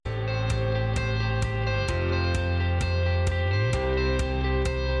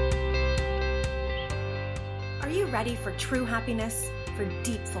ready for true happiness, for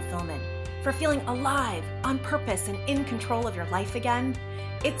deep fulfillment, for feeling alive, on purpose, and in control of your life again?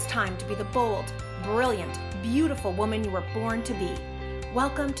 It's time to be the bold, brilliant, beautiful woman you were born to be.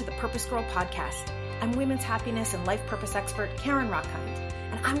 Welcome to the Purpose Girl Podcast. I'm women's happiness and life purpose expert Karen Rockkind,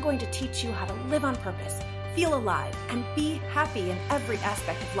 and I'm going to teach you how to live on purpose, feel alive, and be happy in every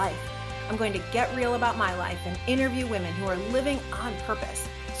aspect of life. I'm going to get real about my life and interview women who are living on purpose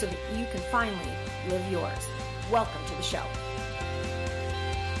so that you can finally live yours. Welcome to the show.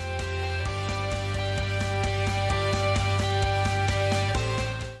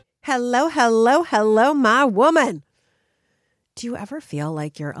 Hello, hello, hello, my woman. Do you ever feel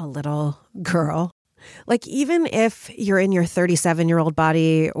like you're a little girl? Like even if you're in your 37-year-old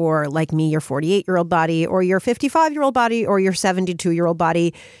body, or like me, your 48-year-old body, or your 55-year-old body, or your 72-year-old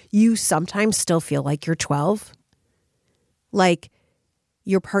body, you sometimes still feel like you're 12. Like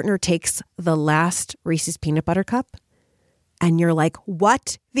your partner takes the last Reese's peanut butter cup and you're like,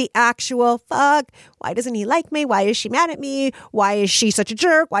 what the actual fuck? Why doesn't he like me? Why is she mad at me? Why is she such a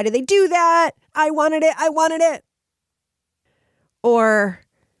jerk? Why did they do that? I wanted it. I wanted it. Or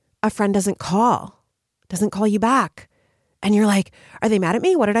a friend doesn't call you back. And you're like, are they mad at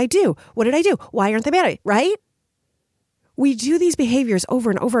me? What did I do? What did I do? Why aren't they mad at me? Right? We do these behaviors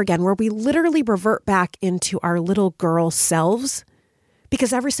over and over again where we literally revert back into our little girl selves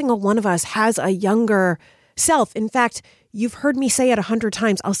because every single one of us has a younger self. In fact, you've heard me say it 100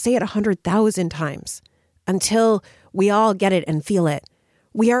 times. I'll say it 100,000 times until we all get it and feel it.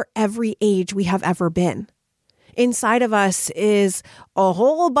 We are every age we have ever been. Inside of us is a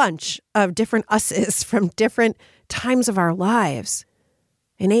whole bunch of different us's from different times of our lives.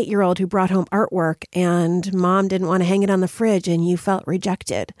 An 8-year-old who brought home artwork and mom didn't want to hang it on the fridge and you felt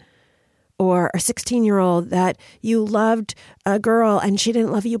rejected. Or a 16-year-old that you loved a girl and she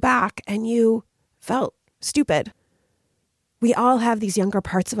didn't love you back and you felt stupid. We all have these younger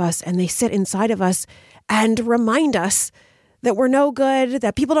parts of us and they sit inside of us and remind us that we're no good,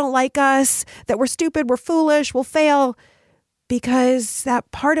 that people don't like us, that we're stupid, we're foolish, we'll fail, because that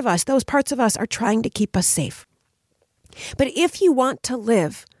part of us, those parts of us are trying to keep us safe. But if you want to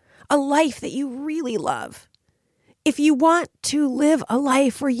live a life that you really love, if you want to live a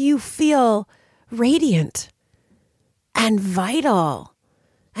life where you feel radiant and vital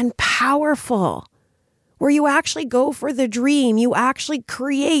and powerful, where you actually go for the dream, you actually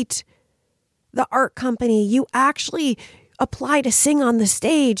create the art company, you actually apply to sing on the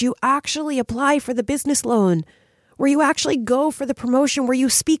stage, you actually apply for the business loan, where you actually go for the promotion, where you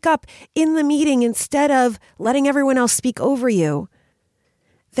speak up in the meeting instead of letting everyone else speak over you,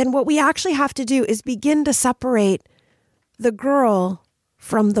 then what we actually have to do is begin to separate the girl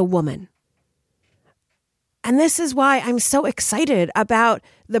from the woman. And this is why I'm so excited about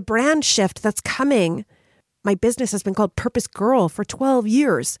the brand shift that's coming. My business has been called Purpose Girl for 12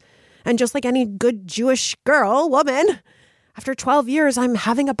 years. And just like any good Jewish woman, after 12 years, I'm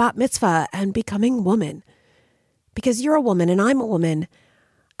having a bat mitzvah and becoming woman. Because you're a woman and I'm a woman.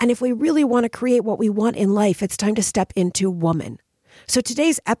 And if we really want to create what we want in life, it's time to step into woman. So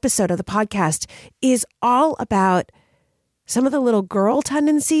today's episode of the podcast is all about some of the little girl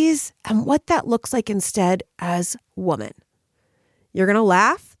tendencies and what that looks like instead as woman. You're going to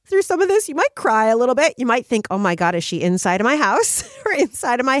laugh through some of this. You might cry a little bit. You might think, oh my God, is she inside of my house or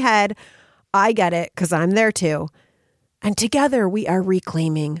inside of my head? I get it because I'm there too. And together we are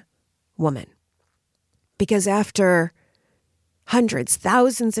reclaiming woman. Because after hundreds,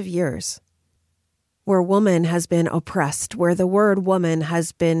 thousands of years where woman has been oppressed, where the word woman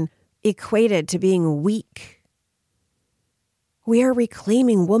has been equated to being weak, we are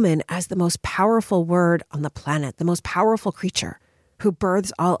reclaiming woman as the most powerful word on the planet, the most powerful creature who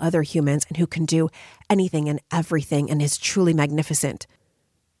births all other humans and who can do anything and everything and is truly magnificent.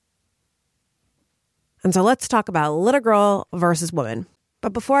 And so let's talk about little girl versus woman.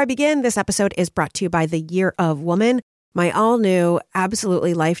 But before I begin, this episode is brought to you by the Year of Woman, my all new,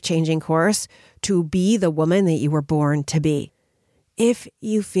 absolutely life-changing course to be the woman that you were born to be. If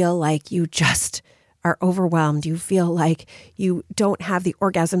you feel like you just are overwhelmed, you feel like you don't have the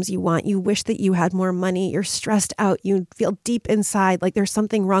orgasms you want, you wish that you had more money, you're stressed out, you feel deep inside like there's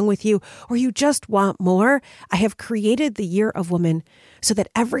something wrong with you, or you just want more, I have created the Year of Woman so that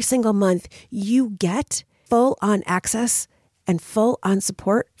every single month you get full-on access and full-on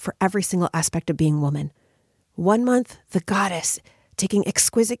support for every single aspect of being woman. 1 month, the goddess, taking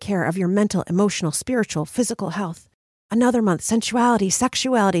exquisite care of your mental, emotional, spiritual, physical health. Another month, sensuality,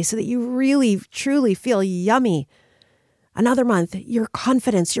 sexuality, so that you really, truly feel yummy. Another month, your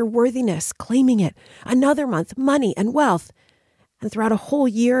confidence, your worthiness, claiming it. Another month, money and wealth. And throughout a whole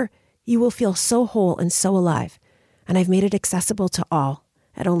year, you will feel so whole and so alive. And I've made it accessible to all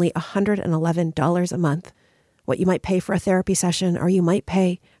at only $111 a month. What you might pay for a therapy session, or you might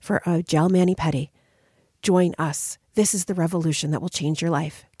pay for a gel mani-pedi. Join us. This is the revolution that will change your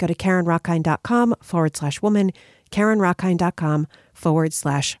life. Go to KarenRockine.com/woman,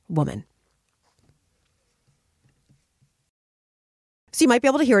 KarenRockine.com/woman. So you might be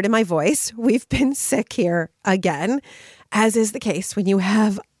able to hear it in my voice. We've been sick here again, as is the case when you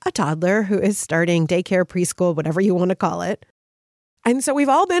have a toddler who is starting daycare, preschool, whatever you want to call it. And so we've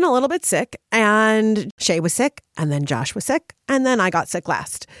all been a little bit sick, and Shay was sick, and then Josh was sick, and then I got sick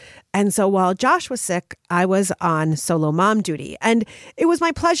last. And so while Josh was sick, I was on solo mom duty, and it was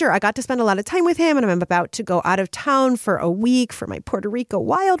my pleasure. I got to spend a lot of time with him, and I'm about to go out of town for a week for my Puerto Rico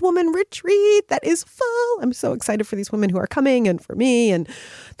Wild Woman retreat that is full. I'm so excited for these women who are coming and for me, and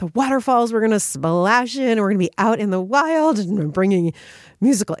the waterfalls we're going to splash in. We're going to be out in the wild, and we're bringing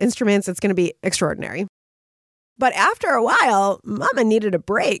musical instruments. It's going to be extraordinary. But after a while, Mama needed a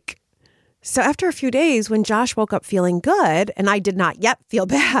break. So after a few days, when Josh woke up feeling good, and I did not yet feel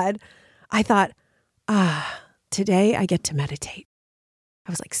bad, I thought, today I get to meditate. I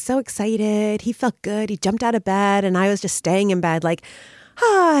was like so excited. He felt good. He jumped out of bed, and I was just staying in bed like,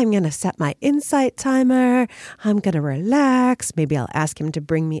 I'm going to set my insight timer. I'm going to relax. Maybe I'll ask him to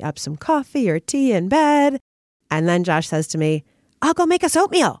bring me up some coffee or tea in bed. And then Josh says to me, I'll go make us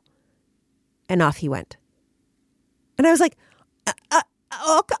oatmeal. And off he went. And I was like, okay,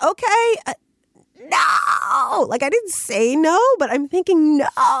 no. Like I didn't say no, but I'm thinking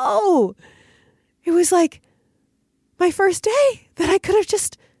no. It was like my first day that I could have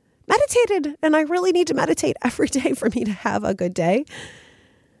just meditated. And I really need to meditate every day for me to have a good day.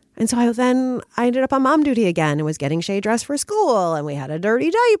 And so I ended up on mom duty again and was getting Shay dressed for school. And we had a dirty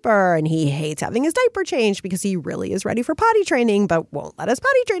diaper, and he hates having his diaper changed because he really is ready for potty training, but won't let us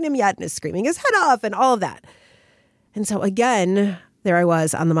potty train him yet and is screaming his head off and all of that. And so again, there I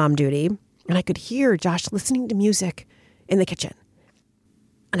was on the mom duty, and I could hear Josh listening to music in the kitchen.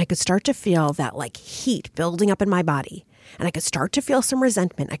 And I could start to feel that like heat building up in my body. And I could start to feel some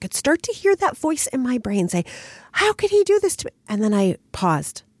resentment. I could start to hear that voice in my brain say, how could he do this to me? And then I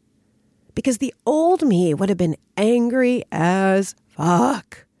paused. Because the old me would have been angry as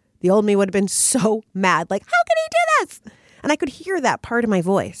fuck. The old me would have been so mad. Like, how could he do this? And I could hear that part of my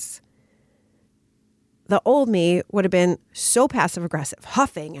voice. The old me would have been so passive aggressive,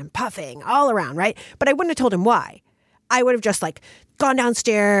 huffing and puffing all around, right? But I wouldn't have told him why. I would have just like gone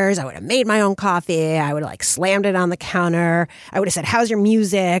downstairs. I would have made my own coffee. I would have like slammed it on the counter. I would have said, how's your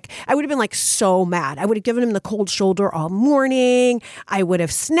music? I would have been like so mad. I would have given him the cold shoulder all morning. I would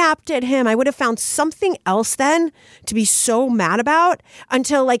have snapped at him. I would have found something else then to be so mad about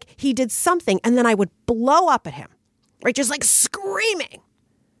until like he did something. And then I would blow up at him, right? Just like screaming.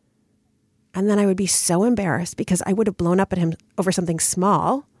 And then I would be so embarrassed because I would have blown up at him over something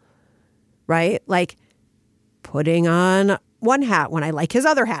small, right? Like putting on one hat when I like his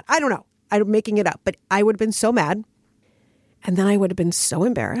other hat. I don't know. I'm making it up, but I would have been so mad. And then I would have been so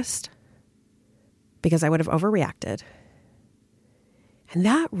embarrassed because I would have overreacted. And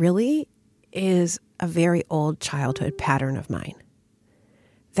that really is a very old childhood pattern of mine.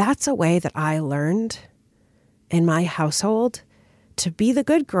 That's a way that I learned in my household to be the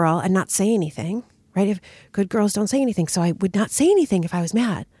good girl and not say anything, right? If good girls don't say anything. So I would not say anything if I was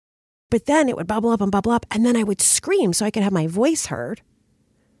mad. But then it would bubble up, and then I would scream so I could have my voice heard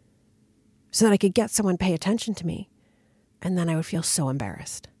so that I could get someone pay attention to me. And then I would feel so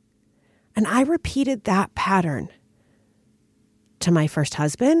embarrassed. And I repeated that pattern to my first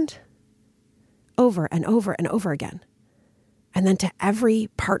husband over and over and over again. And then to every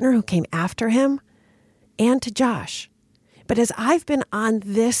partner who came after him and to Josh. But as I've been on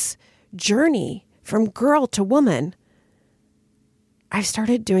this journey from girl to woman, I've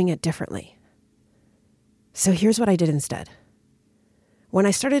started doing it differently. So here's what I did instead. When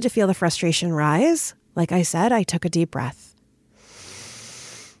I started to feel the frustration rise, like I said, I took a deep breath.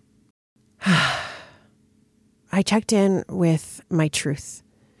 I checked in with my truth.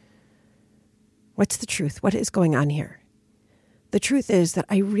 What's the truth? What is going on here? The truth is that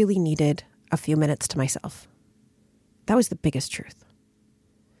I really needed a few minutes to myself. That was the biggest truth.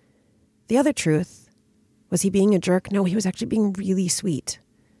 The other truth, was he being a jerk? No, he was actually being really sweet.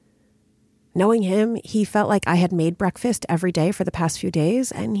 Knowing him, he felt like I had made breakfast every day for the past few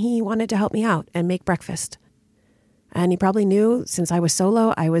days, and he wanted to help me out and make breakfast. And he probably knew since I was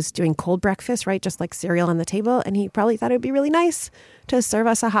solo, I was doing cold breakfast, right? Just like cereal on the table. And he probably thought it would be really nice to serve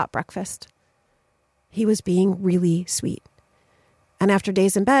us a hot breakfast. He was being really sweet. And after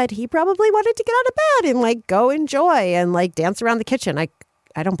days in bed, he probably wanted to get out of bed and like go enjoy and like dance around the kitchen. I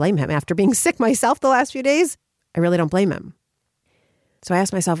don't blame him after being sick myself the last few days. I really don't blame him. So I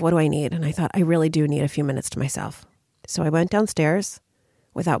asked myself, what do I need? And I thought, I really do need a few minutes to myself. So I went downstairs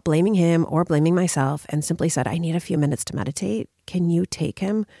without blaming him or blaming myself and simply said, I need a few minutes to meditate. Can you take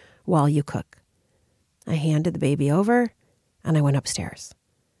him while you cook? I handed the baby over and I went upstairs.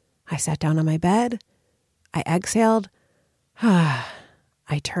 I sat down on my bed. I exhaled. I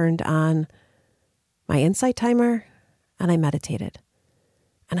turned on my insight timer and I meditated.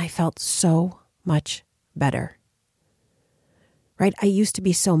 And I felt so much better. Right? I used to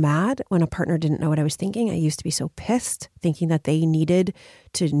be so mad when a partner didn't know what I was thinking. I used to be so pissed, thinking that they needed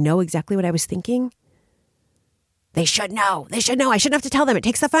to know exactly what I was thinking. They should know. They should know. I shouldn't have to tell them. It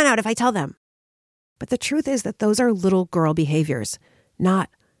takes the fun out if I tell them. But the truth is that those are little girl behaviors, not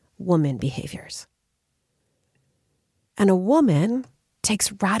woman behaviors. And a woman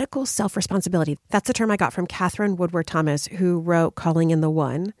takes radical self-responsibility. That's a term I got from Catherine Woodward Thomas, who wrote Calling in the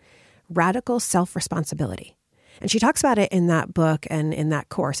One, radical self-responsibility. And she talks about it in that book and in that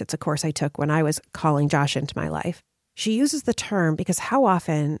course. It's a course I took when I was calling Josh into my life. She uses the term because how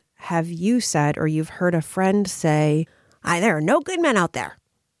often have you said or you've heard a friend say, there are no good men out there,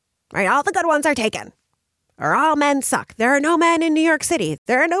 right? All the good ones are taken. Or all men suck. There are no men in New York City.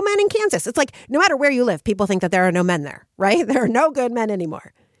 There are no men in Kansas. It's like no matter where you live, people think that there are no men there, right? There are no good men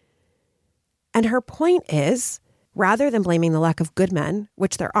anymore. And her point is, rather than blaming the lack of good men,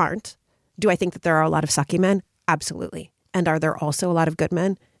 which there aren't, do I think that there are a lot of sucky men? Absolutely. And are there also a lot of good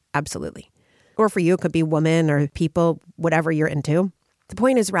men? Absolutely. Or for you, it could be women or people, whatever you're into. The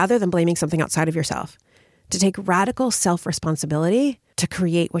point is, rather than blaming something outside of yourself, to take radical self-responsibility to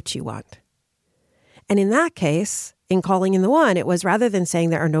create what you want. And in that case, in Calling in the One, it was rather than saying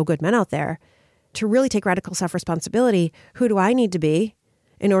there are no good men out there, to really take radical self-responsibility, who do I need to be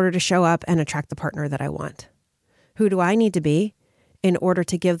in order to show up and attract the partner that I want? Who do I need to be in order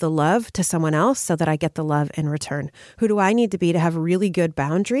to give the love to someone else so that I get the love in return? Who do I need to be to have really good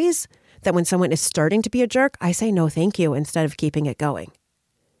boundaries that when someone is starting to be a jerk, I say no thank you instead of keeping it going?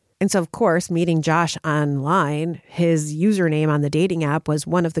 And so, of course, meeting Josh online, his username on the dating app was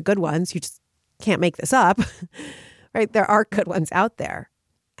one of the good ones. You just can't make this up, right? There are good ones out there.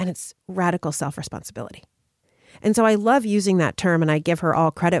 And it's radical self-responsibility. And so I love using that term and I give her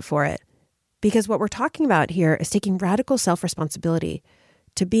all credit for it. Because what we're talking about here is taking radical self-responsibility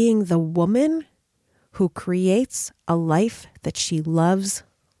to being the woman who creates a life that she loves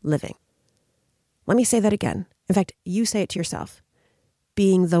living. Let me say that again. In fact, you say it to yourself.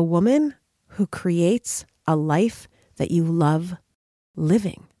 Being the woman who creates a life that you love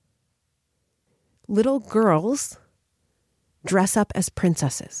living. Little girls dress up as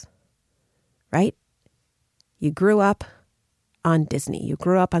princesses, right? You grew up on Disney. You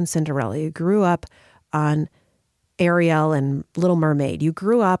grew up on Cinderella. You grew up on Ariel and Little Mermaid. You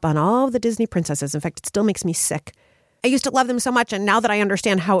grew up on all of the Disney princesses. In fact, it still makes me sick. I used to love them so much. And now that I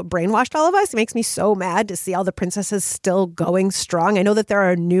understand how it brainwashed all of us, it makes me so mad to see all the princesses still going strong. I know that there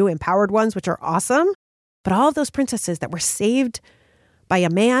are new empowered ones, which are awesome. But all of those princesses that were saved by a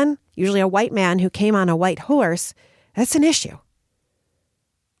man, usually a white man who came on a white horse, that's an issue.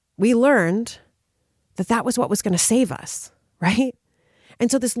 We learned that that was what was going to save us. Right?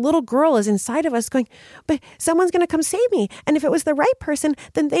 And so this little girl is inside of us going, but someone's going to come save me. And if it was the right person,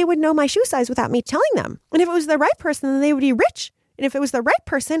 then they would know my shoe size without me telling them. And if it was the right person, then they would be rich. And if it was the right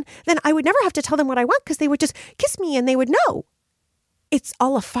person, then I would never have to tell them what I want because they would just kiss me and they would know. It's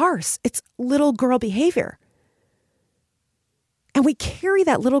all a farce. It's little girl behavior. And we carry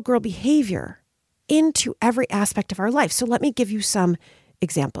that little girl behavior into every aspect of our life. So let me give you some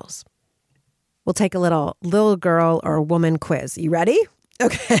examples. We'll take a little girl or woman quiz. You ready?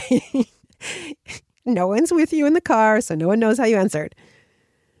 Okay. No one's with you in the car, so no one knows how you answered.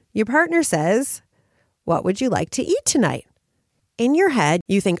 Your partner says, what would you like to eat tonight? In your head,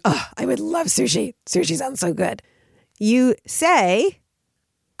 you think, oh, I would love sushi. Sushi sounds so good. You say,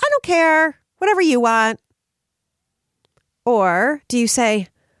 I don't care, whatever you want. Or do you say,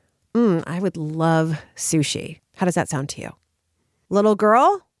 I would love sushi. How does that sound to you? Little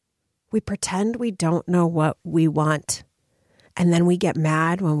girl? We pretend we don't know what we want, and then we get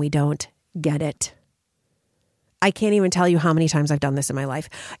mad when we don't get it. I can't even tell you how many times I've done this in my life.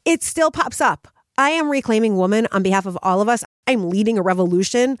 It still pops up. I am reclaiming woman on behalf of all of us. I'm leading a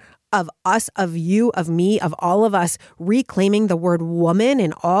revolution of us, of you, of me, of all of us, reclaiming the word woman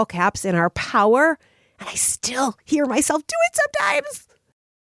in all caps in our power. And I still hear myself do it sometimes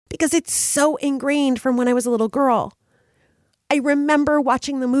because it's so ingrained from when I was a little girl. I remember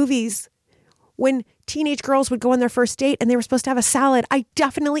watching the movies when teenage girls would go on their first date and they were supposed to have a salad. I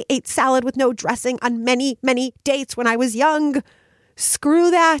definitely ate salad with no dressing on many, many dates when I was young.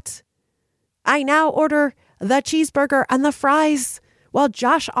 Screw that. I now order the cheeseburger and the fries, while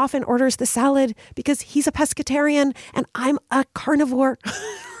Josh often orders the salad because he's a pescatarian and I'm a carnivore,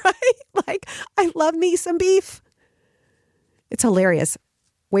 right? Like, I love me some beef. It's hilarious.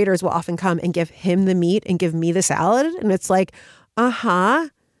 Waiters will often come and give him the meat and give me the salad. And it's like,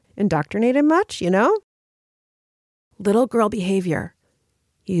 indoctrinated much, you know? Little girl behavior.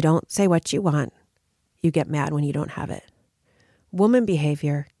 You don't say what you want. You get mad when you don't have it. Woman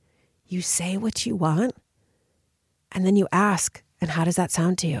behavior. You say what you want, and then you ask, and how does that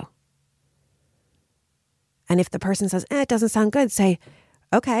sound to you? And if the person says, it doesn't sound good, say,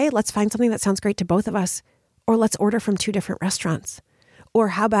 okay, let's find something that sounds great to both of us. Or let's order from 2 different restaurants. Or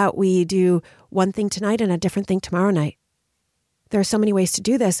how about we do one thing tonight and a different thing tomorrow night? There are so many ways to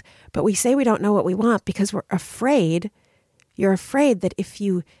do this, but we say we don't know what we want because we're afraid. You're afraid that if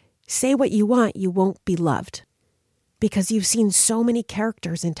you say what you want, you won't be loved. Because you've seen so many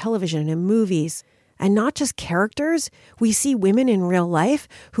characters in television and movies. And not just characters. We see women in real life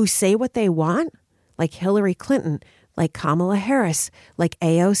who say what they want, like Hillary Clinton, like Kamala Harris, like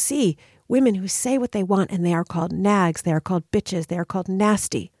AOC. Women who say what they want, and they are called nags. They are called bitches. They are called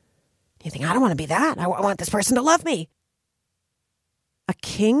nasty. You think, I don't want to be that. I want this person to love me. A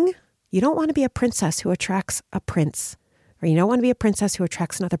king, you don't want to be a princess who attracts a prince. Or you don't want to be a princess who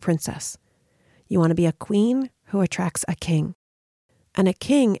attracts another princess. You want to be a queen who attracts a king. And a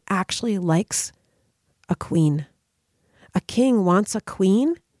king actually likes a queen. A king wants a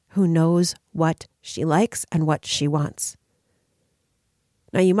queen who knows what she likes and what she wants.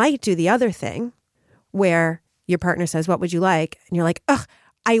 Now, you might do the other thing where your partner says, what would you like? And you're like,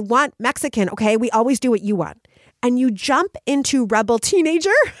 I want Mexican. Okay, we always do what you want. And you jump into rebel teenager,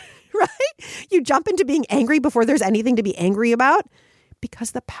 right? You jump into being angry before there's anything to be angry about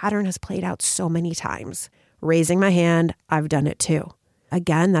because the pattern has played out so many times. Raising my hand, I've done it too.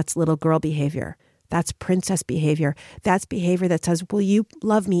 Again, that's little girl behavior. That's princess behavior. That's behavior that says, will you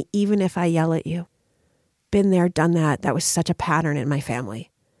love me even if I yell at you? Been there, done that. That was such a pattern in my family.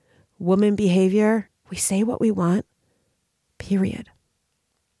 Woman behavior, we say what we want, period.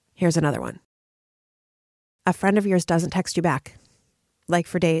 Here's another one. A friend of yours doesn't text you back, like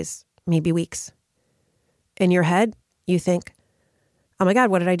for days, maybe weeks. In your head, you think, oh my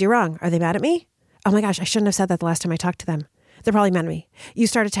God, what did I do wrong? Are they mad at me? Oh my gosh, I shouldn't have said that the last time I talked to them. They're probably mad at me. You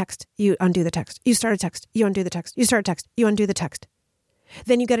start a text, you undo the text. You start a text, you undo the text. You start a text, you undo the text.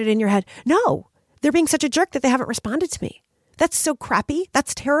 Then you get it in your head. No, they're being such a jerk that they haven't responded to me. That's so crappy.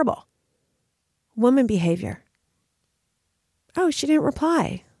 That's terrible. Woman behavior. Oh, she didn't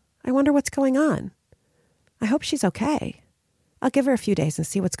reply. I wonder what's going on. I hope she's okay. I'll give her a few days and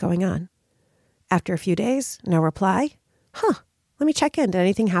see what's going on. After a few days, no reply. Let me check in. Did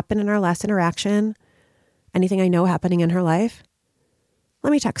anything happen in our last interaction? Anything I know happening in her life? Let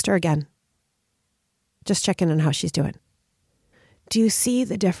me text her again. Just check in on how she's doing. Do you see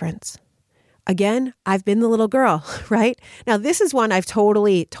the difference? Again, I've been the little girl, right? Now, this is one I've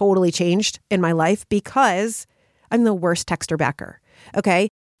totally changed in my life because I'm the worst texter backer. Okay.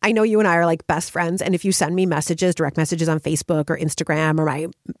 I know you and I are like best friends. And if you send me messages, direct messages on Facebook or Instagram or my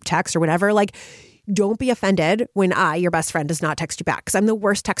text or whatever, like, don't be offended when your best friend, does not text you back because I'm the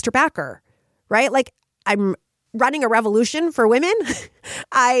worst texter backer, right? Like, I'm running a revolution for women.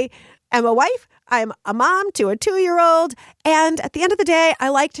 I am a wife. I'm a mom to a 2-year-old. And at the end of the day, I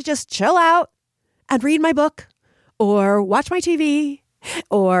like to just chill out and read my book or watch my TV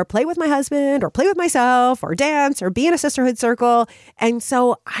or play with my husband or play with myself or dance or be in a sisterhood circle. And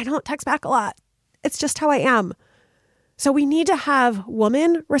so I don't text back a lot. It's just how I am. So we need to have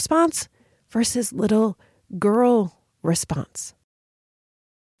woman response versus little girl response.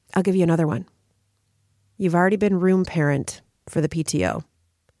 I'll give you another one. You've already been room parent for the PTO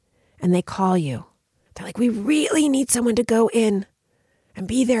and they call you. They're like, we really need someone to go in and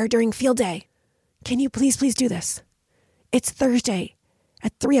be there during field day. Can you please do this? It's Thursday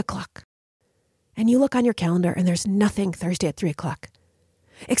at 3:00. And you look on your calendar and there's nothing Thursday at 3:00.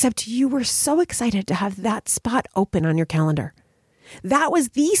 Except you were so excited to have that spot open on your calendar. That was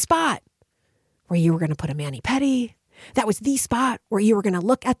the spot where you were going to put a mani-pedi. That was the spot where you were going to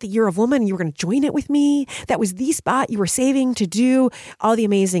look at the Year of Woman and you were going to join it with me. That was the spot you were saving to do all the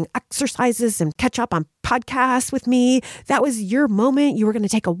amazing exercises and catch up on podcasts with me. That was your moment. You were going to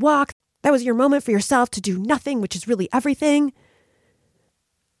take a walk. That was your moment for yourself to do nothing, which is really everything.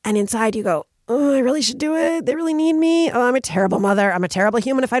 And inside you go, oh, I really should do it. They really need me. Oh, I'm a terrible mother. I'm a terrible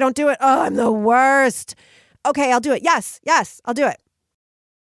human if I don't do it. Oh, I'm the worst. Okay, I'll do it. Yes, I'll do it.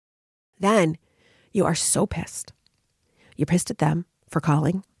 Then you are so pissed. You're pissed at them for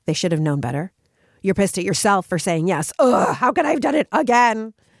calling. They should have known better. You're pissed at yourself for saying yes. Ugh, how could I have done it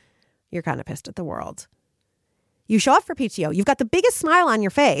again? You're kind of pissed at the world. You show up for PTO. You've got the biggest smile on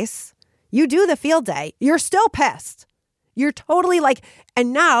your face. You do the field day. You're still pissed. You're totally like,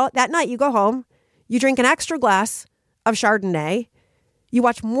 and now that night you go home, you drink an extra glass of Chardonnay. You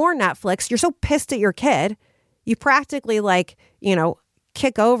watch more Netflix. You're so pissed at your kid. You practically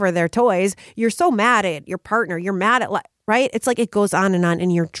kick over their toys. You're so mad at your partner. You're mad at, right? It's like it goes on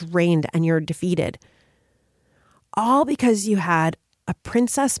and you're drained and you're defeated. All because you had a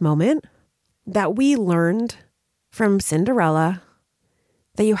princess moment that we learned from Cinderella,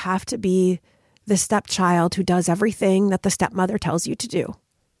 that you have to be the stepchild who does everything that the stepmother tells you to do.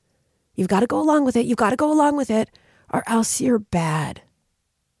 You've got to go along with it. You've got to go along with it, or else you're bad.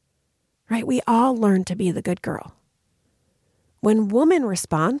 Right? We all learn to be the good girl. When woman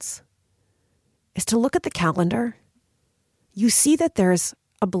response is to look at the calendar, you see that there's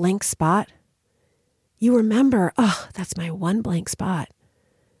a blank spot. You remember, oh, that's my one blank spot.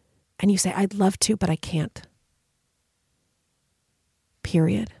 And you say, I'd love to, but I can't.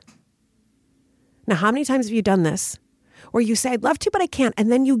 Period. Now, how many times have you done this? Where you say, I'd love to, but I can't.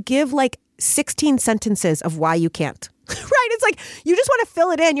 And then you give 16 sentences of why you can't. Right? It's like, you just want to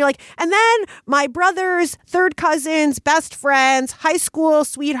fill it in. You're like, and then my brother's third cousin's best friend's high school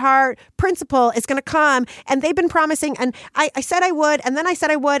sweetheart principal is going to come, and they've been promising, and I said I would, and then I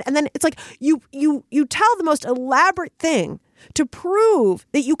said I would. And then it's like, you tell the most elaborate thing to prove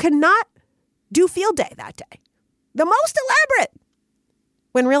that you cannot do field day that day. The most elaborate.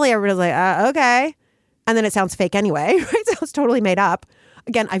 When really everybody's like, okay. And then it sounds fake anyway, right? It sounds totally made up.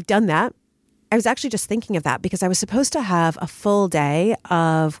 Again, I've done that. I was actually just thinking of that because I was supposed to have a full day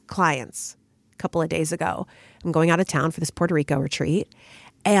of clients a couple of days ago. I'm going out of town for this Puerto Rico retreat,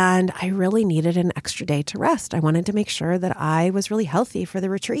 and I really needed an extra day to rest. I wanted to make sure that I was really healthy for the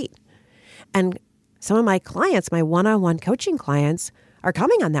retreat. And some of my clients, my one-on-one coaching clients, are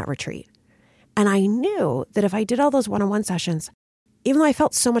coming on that retreat. And I knew that if I did all those one-on-one sessions, even though I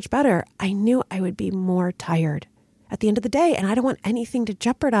felt so much better, I knew I would be more tired at the end of the day. And I don't want anything to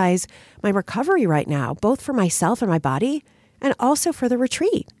jeopardize my recovery right now, both for myself and my body, and also for the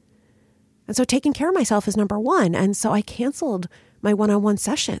retreat. And so taking care of myself is number one. And so I canceled my one-on-one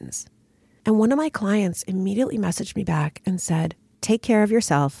sessions. And one of my clients immediately messaged me back and said, take care of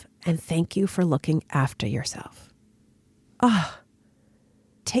yourself and thank you for looking after yourself.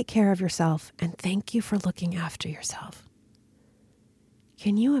 Take care of yourself and thank you for looking after yourself.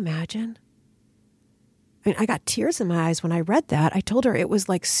 Can you imagine? I mean, I got tears in my eyes when I read that. I told her it was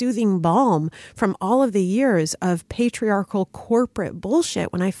like soothing balm from all of the years of patriarchal corporate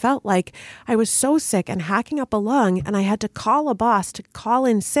bullshit when I felt like I was so sick and hacking up a lung and I had to call a boss to call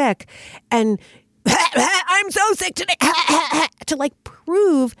in sick and I'm so sick today to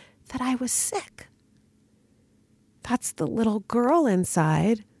prove that I was sick. That's the little girl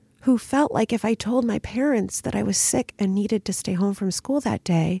inside who felt like if I told my parents that I was sick and needed to stay home from school that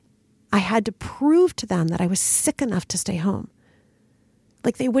day, I had to prove to them that I was sick enough to stay home.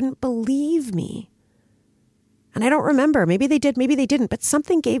 Like they wouldn't believe me. And I don't remember. Maybe they did, maybe they didn't. But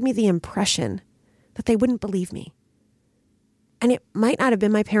something gave me the impression that they wouldn't believe me. And it might not have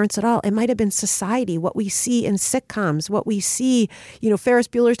been my parents at all. It might have been society, what we see in sitcoms, what we see, Ferris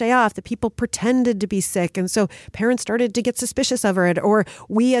Bueller's Day Off, the people pretended to be sick. And so parents started to get suspicious of it. Or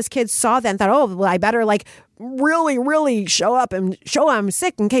we as kids saw that and thought, oh, well, I better really, really show up and show I'm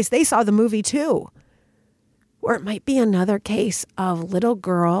sick in case they saw the movie too. Or it might be another case of little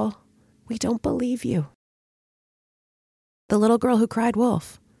girl, we don't believe you. The little girl who cried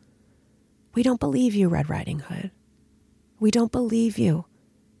wolf. We don't believe you, Red Riding Hood. We don't believe you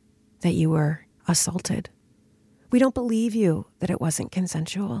that you were assaulted. We don't believe you that it wasn't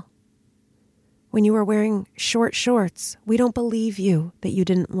consensual. When you were wearing short shorts, we don't believe you that you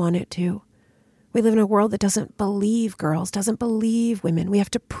didn't want it to. We live in a world that doesn't believe girls, doesn't believe women. We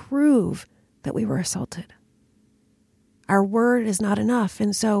have to prove that we were assaulted. Our word is not enough.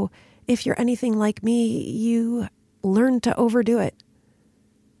 And so if you're anything like me, you learn to overdo it.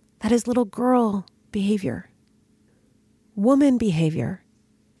 That is little girl behavior. Woman behavior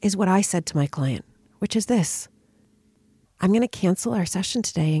is what I said to my client, which is this. I'm going to cancel our session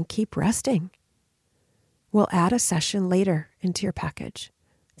today and keep resting. We'll add a session later into your package.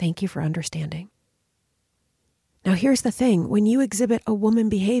 Thank you for understanding. Now, here's the thing. When you exhibit a woman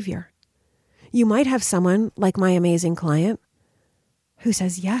behavior, you might have someone like my amazing client who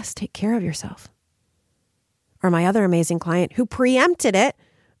says, yes, take care of yourself. Or my other amazing client who preempted it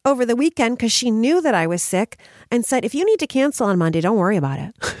over the weekend because she knew that I was sick and said, if you need to cancel on Monday, don't worry about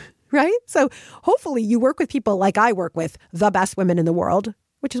it. Right? So hopefully you work with people like I work with, the best women in the world,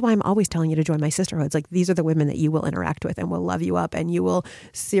 which is why I'm always telling you to join my sisterhoods. These are the women that you will interact with and will love you up and you will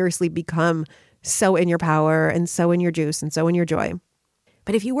seriously become so in your power and so in your juice and so in your joy.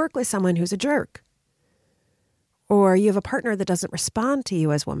 But if you work with someone who's a jerk, or you have a partner that doesn't respond to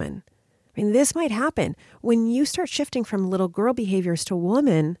you as woman, I mean, this might happen. When you start shifting from little girl behaviors to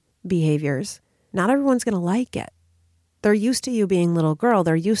woman behaviors, not everyone's going to like it. They're used to you being little girl.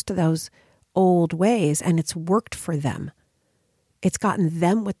 They're used to those old ways, and it's worked for them. It's gotten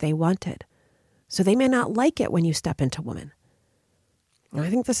them what they wanted. So they may not like it when you step into woman. And I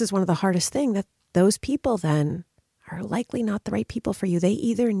think this is one of the hardest things, that those people then are likely not the right people for you. They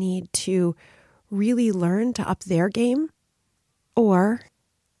either need to really learn to up their game, or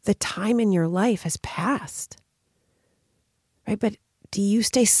the time in your life has passed, right? But do you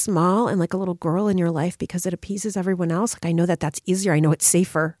stay small and like a little girl in your life because it appeases everyone else? Like, I know that that's easier. I know it's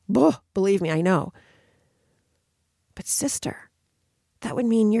safer. Believe me, I know. But sister, that would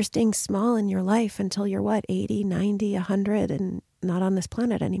mean you're staying small in your life until you're what, 80, 90, 100, and not on this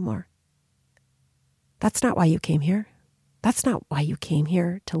planet anymore. That's not why you came here. That's not why you came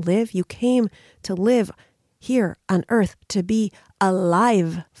here to live. You came to live here on earth to be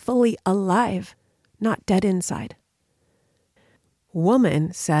alive, fully alive, not dead inside.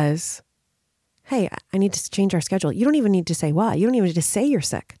 Woman says, hey, I need to change our schedule. You don't even need to say why. You don't even need to say you're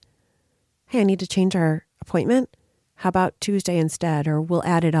sick. Hey, I need to change our appointment. How about Tuesday instead? Or we'll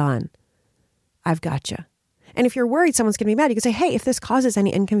add it on. I've got you. And if you're worried someone's going to be mad, you can say, hey, if this causes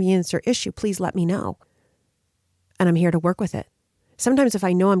any inconvenience or issue, please let me know. And I'm here to work with it. Sometimes if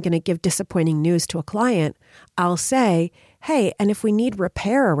I know I'm going to give disappointing news to a client, I'll say, hey, and if we need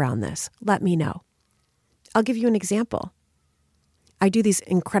repair around this, let me know. I'll give you an example. I do these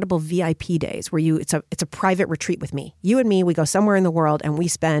incredible VIP days where it's a private retreat with me. You and me, we go somewhere in the world and we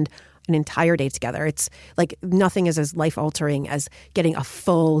spend an entire day together. It's like nothing is as life-altering as getting a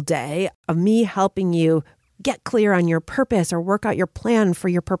full day of me helping you get clear on your purpose or work out your plan for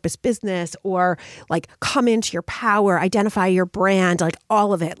your purpose business, or like come into your power, identify your brand, like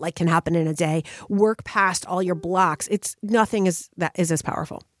all of it like can happen in a day. Work past all your blocks. It's nothing is as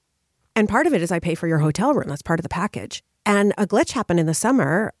powerful. And part of it is I pay for your hotel room. That's part of the package. And a glitch happened in the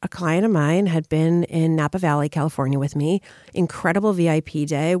summer. A client of mine had been in Napa Valley, California with me. Incredible VIP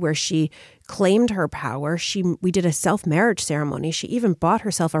day where she claimed her power. We did a self-marriage ceremony. She even bought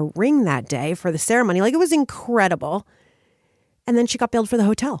herself a ring that day for the ceremony. Like, it was incredible. And then she got billed for the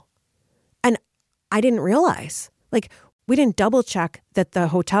hotel. And I didn't realize. Like, we didn't double check that the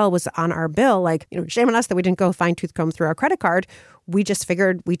hotel was on our bill. Like, shame on us that we didn't go fine tooth comb through our credit card. We just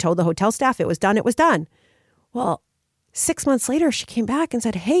figured, we told the hotel staff it was done. It was done. Well, 6 months later, she came back and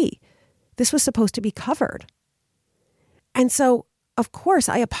said, hey, this was supposed to be covered. And so, of course,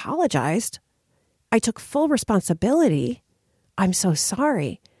 I apologized. I took full responsibility. I'm so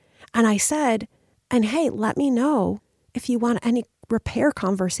sorry. And I said, and hey, let me know if you want any repair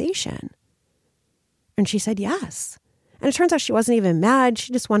conversation. And she said, yes. And it turns out she wasn't even mad.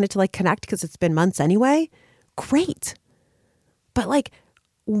 She just wanted to like connect because it's been months anyway. Great. But like,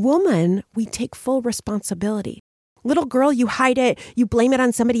 woman, we take full responsibility. Little girl, you hide it, you blame it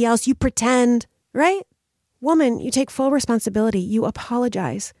on somebody else, you pretend, right? Woman, you take full responsibility, you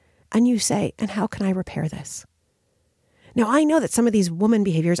apologize, and you say, and how can I repair this? Now, I know that some of these woman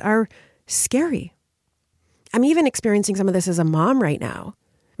behaviors are scary. I'm even experiencing some of this as a mom right now,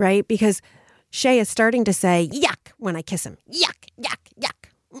 right? Because Shay is starting to say, yuck, when I kiss him. Yuck, yuck,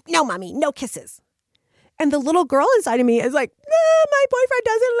 yuck. No, mommy, no kisses. And the little girl inside of me is like, my boyfriend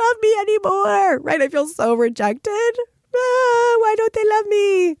doesn't love me anymore, right? I feel so rejected. Why don't they love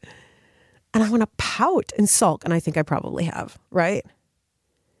me? And I want to pout and sulk. And I think I probably have, right?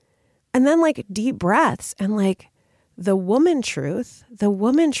 And then like deep breaths and like the woman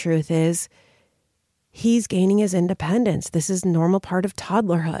truth is he's gaining his independence. This is normal part of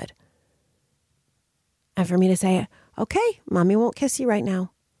toddlerhood. And for me to say, okay, mommy won't kiss you right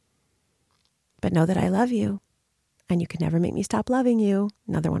now. But know that I love you and you can never make me stop loving you.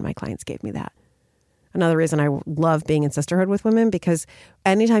 Another one of my clients gave me that. Another reason I love being in sisterhood with women, because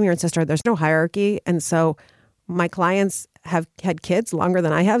anytime you're in sisterhood, there's no hierarchy. And so my clients have had kids longer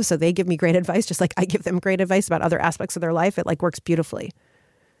than I have. So they give me great advice, just like I give them great advice about other aspects of their life. It like works beautifully.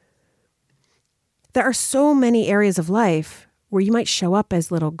 There are so many areas of life where you might show up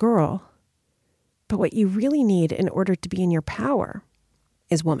as little girl, but what you really need in order to be in your power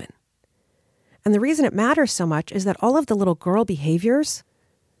is woman. And the reason it matters so much is that all of the little girl behaviors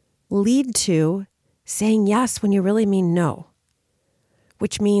lead to saying yes when you really mean no,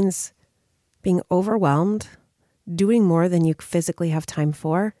 which means being overwhelmed, doing more than you physically have time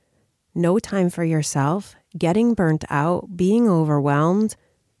for, no time for yourself, getting burnt out, being overwhelmed,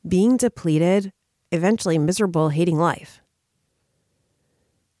 being depleted, eventually miserable, hating life.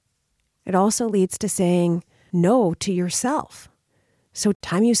 It also leads to saying no to yourself. So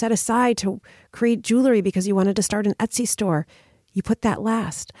time you set aside to create jewelry because you wanted to start an Etsy store, you put that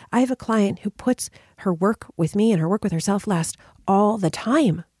last. I have a client who puts her work with me and her work with herself last all the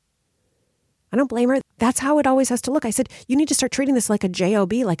time. I don't blame her. That's how it always has to look. I said, you need to start treating this like a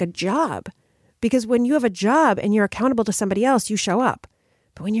job, like a job. Because when you have a job and you're accountable to somebody else, you show up.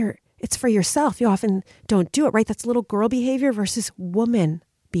 But when it's for yourself, you often don't do it, right? That's little girl behavior versus woman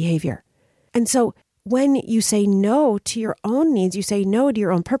behavior. And so when you say no to your own needs, you say no to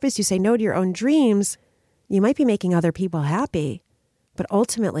your own purpose, you say no to your own dreams, you might be making other people happy, but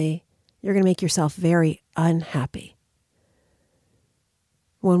ultimately you're going to make yourself very unhappy.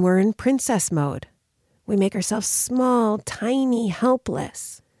 When we're in princess mode, we make ourselves small, tiny,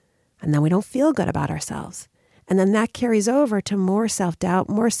 helpless, and then we don't feel good about ourselves. And then that carries over to more self-doubt,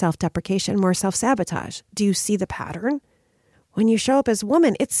 more self-deprecation, more self-sabotage. Do you see the pattern? When you show up as a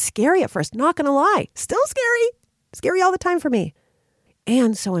woman, it's scary at first, not going to lie. Still scary. Scary all the time for me.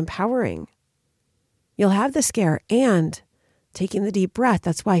 And so empowering. You'll have the scare and taking the deep breath.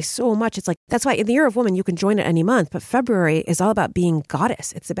 That's why so much, that's why in the Year of Woman, you can join it any month, but February is all about being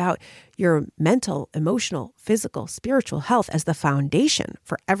goddess. It's about your mental, emotional, physical, spiritual health as the foundation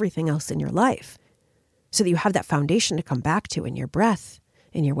for everything else in your life. So that you have that foundation to come back to in your breath,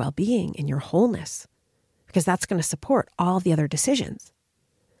 in your well-being, in your wholeness, because that's going to support all the other decisions.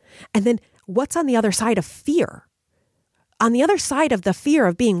 And then what's on the other side of fear? On the other side of the fear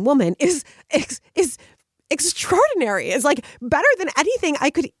of being woman is extraordinary. It's like better than anything I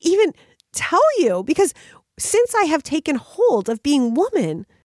could even tell you, because since I have taken hold of being woman,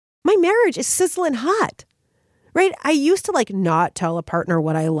 my marriage is sizzling hot. Right? I used to not tell a partner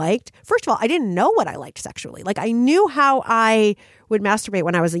what I liked. First of all, I didn't know what I liked sexually. I knew how I would masturbate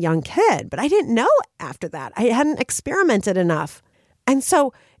when I was a young kid, but I didn't know after that. I hadn't experimented enough. And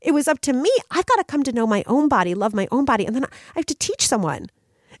so it was up to me. I've got to come to know my own body, love my own body. And then I have to teach someone.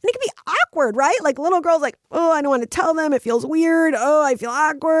 And it can be awkward, right? Little girls oh, I don't want to tell them. It feels weird. Oh, I feel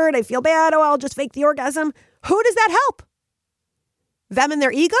awkward. I feel bad. Oh, I'll just fake the orgasm. Who does that help? Them and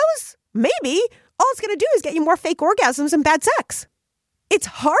their egos? Maybe. All it's going to do is get you more fake orgasms and bad sex. It's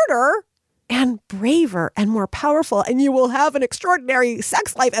harder and braver and more powerful, and you will have an extraordinary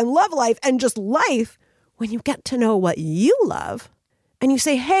sex life and love life and just life when you get to know what you love. And you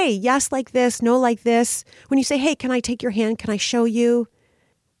say, hey, yes like this, no like this. When you say, hey, can I take your hand? Can I show you?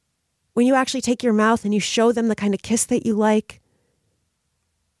 When you actually take your mouth and you show them the kind of kiss that you like,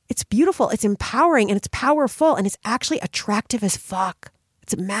 it's beautiful, it's empowering, and it's powerful, and it's actually attractive as fuck.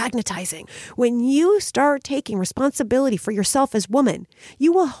 It's magnetizing. When you start taking responsibility for yourself as woman,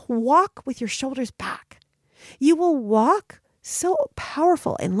 you will walk with your shoulders back. You will walk so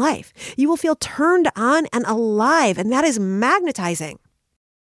powerful in life. You will feel turned on and alive, and that is magnetizing.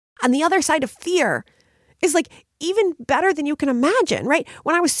 On the other side of fear is even better than you can imagine, right?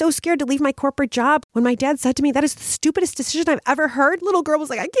 When I was so scared to leave my corporate job, when my dad said to me, that is the stupidest decision I've ever heard, little girl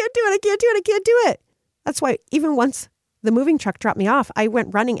was like, I can't do it, I can't do it, I can't do it. That's why even once the moving truck dropped me off, I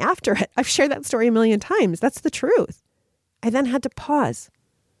went running after it. I've shared that story a million times. That's the truth. I then had to pause,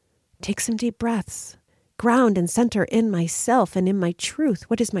 take some deep breaths, ground and center in myself and in my truth.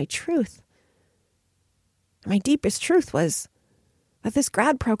 What is my truth? My deepest truth was that this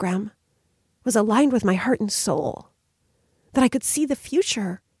grad program was aligned with my heart and soul, that I could see the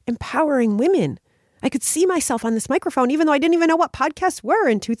future empowering women. I could see myself on this microphone, even though I didn't even know what podcasts were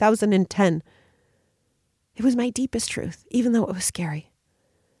in 2010. It was my deepest truth, even though it was scary.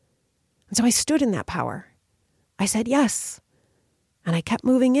 And so I stood in that power. I said yes. And I kept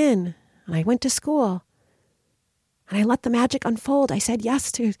moving in. And I went to school. And I let the magic unfold. I said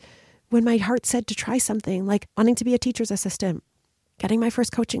yes to when my heart said to try something, like wanting to be a teacher's assistant, getting my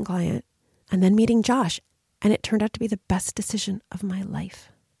first coaching client, and then meeting Josh. And it turned out to be the best decision of my life.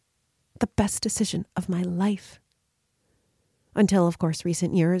 The best decision of my life. Until, of course,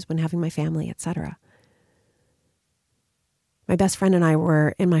 recent years when having my family, etc. My best friend and I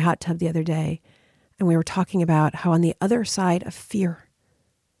were in my hot tub the other day, and we were talking about how on the other side of fear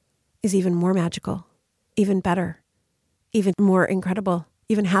is even more magical, even better, even more incredible,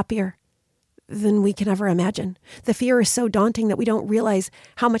 even happier than we can ever imagine. The fear is so daunting that we don't realize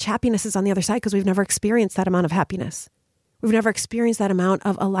how much happiness is on the other side because we've never experienced that amount of happiness. We've never experienced that amount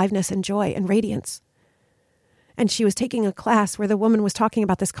of aliveness and joy and radiance. And she was taking a class where the woman was talking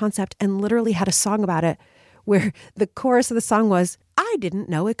about this concept and literally had a song about it, where the chorus of the song was, I didn't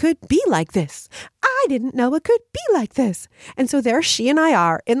know it could be like this. I didn't know it could be like this. And so there she and I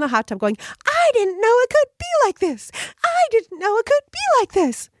are in the hot tub going, I didn't know it could be like this. I didn't know it could be like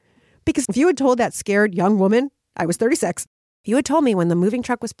this. Because if you had told that scared young woman, I was 36, If you had told me when the moving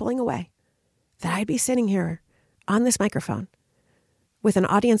truck was pulling away that I'd be sitting here on this microphone with an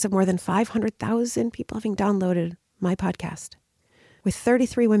audience of more than 500,000 people having downloaded my podcast, with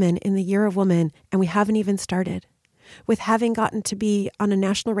 33 women in the Year of Woman, and we haven't even started, with having gotten to be on a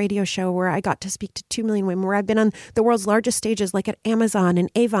national radio show where I got to speak to 2 million women, where I've been on the world's largest stages like at Amazon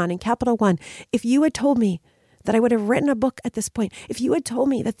and Avon and Capital One. If you had told me that I would have written a book at this point, if you had told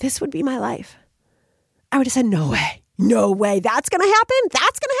me that this would be my life, I would have said, no way, no way, that's going to happen,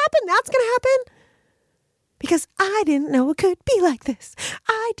 that's going to happen, that's going to happen. Because I didn't know it could be like this.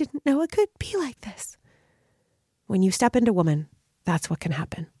 I didn't know it could be like this. When you step into woman, that's what can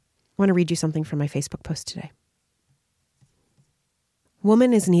happen. I want to read you something from my Facebook post today.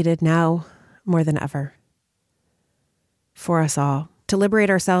 Woman is needed now more than ever for us all to liberate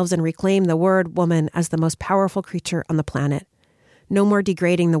ourselves and reclaim the word woman as the most powerful creature on the planet. No more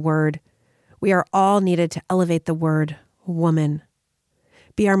degrading the word. We are all needed to elevate the word woman.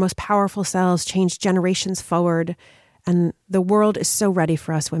 Be our most powerful selves, change generations forward. And the world is so ready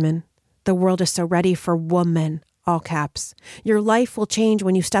for us women. The world is so ready for woman, all caps. Your life will change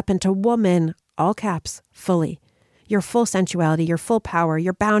when you step into woman, all caps, fully. Your full sensuality, your full power,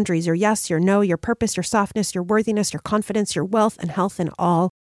 your boundaries, your yes, your no, your purpose, your softness, your worthiness, your confidence, your wealth and health in all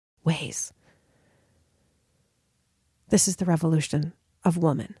ways. This is the revolution of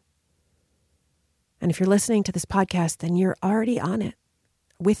woman. And if you're listening to this podcast, then you're already on it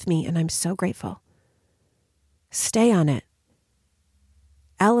with me, and I'm so grateful. Stay on it.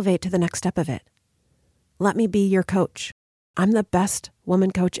 Elevate to the next step of it. Let me be your coach. I'm the best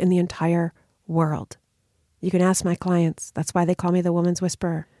woman coach in the entire world. You can ask my clients. That's why they call me the Woman's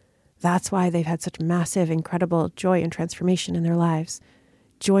Whisperer. That's why they've had such massive, incredible joy and transformation in their lives.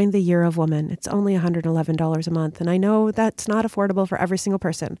 Join the Year of Woman. It's only $111 a month. And I know that's not affordable for every single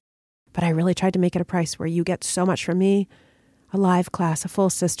person, but I really tried to make it a price where you get so much from me. A live class, a full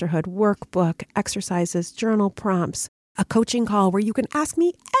sisterhood, workbook, exercises, journal prompts, a coaching call where you can ask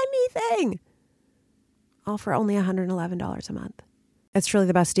me anything. All for only $111 a month. It's truly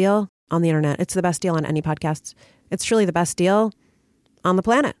the best deal on the internet. It's the best deal on any podcasts. It's truly the best deal on the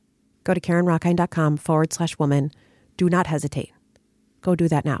planet. Go to KarenRockine.com/woman. Do not hesitate. Go do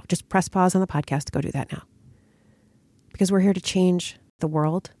that now. Just press pause on the podcast. Go do that now. Because we're here to change the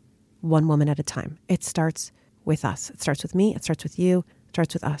world one woman at a time. It starts with us. It starts with me. It starts with you. It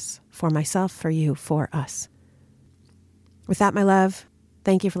starts with us. For myself, for you, for us. With that, my love,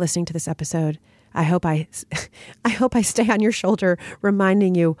 thank you for listening to this episode. I hope I stay on your shoulder,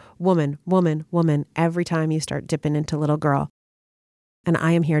 reminding you, woman, woman, woman, every time you start dipping into little girl. And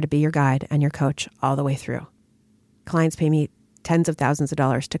I am here to be your guide and your coach all the way through. Clients pay me tens of thousands of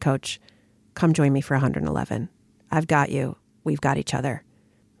dollars to coach. Come join me for $111. I've got you. We've got each other.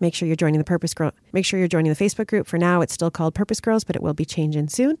 Make sure you're joining the Purpose Girl. Make sure you're joining the Facebook group. For now, it's still called Purpose Girls, but it will be changing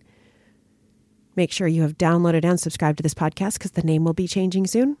soon. Make sure you have downloaded and subscribed to this podcast because the name will be changing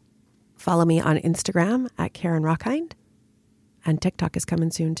soon. Follow me on Instagram at Karen Rockine. And TikTok is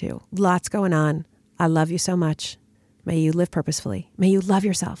coming soon too. Lots going on. I love you so much. May you live purposefully. May you love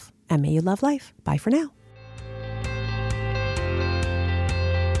yourself. And may you love life. Bye for now.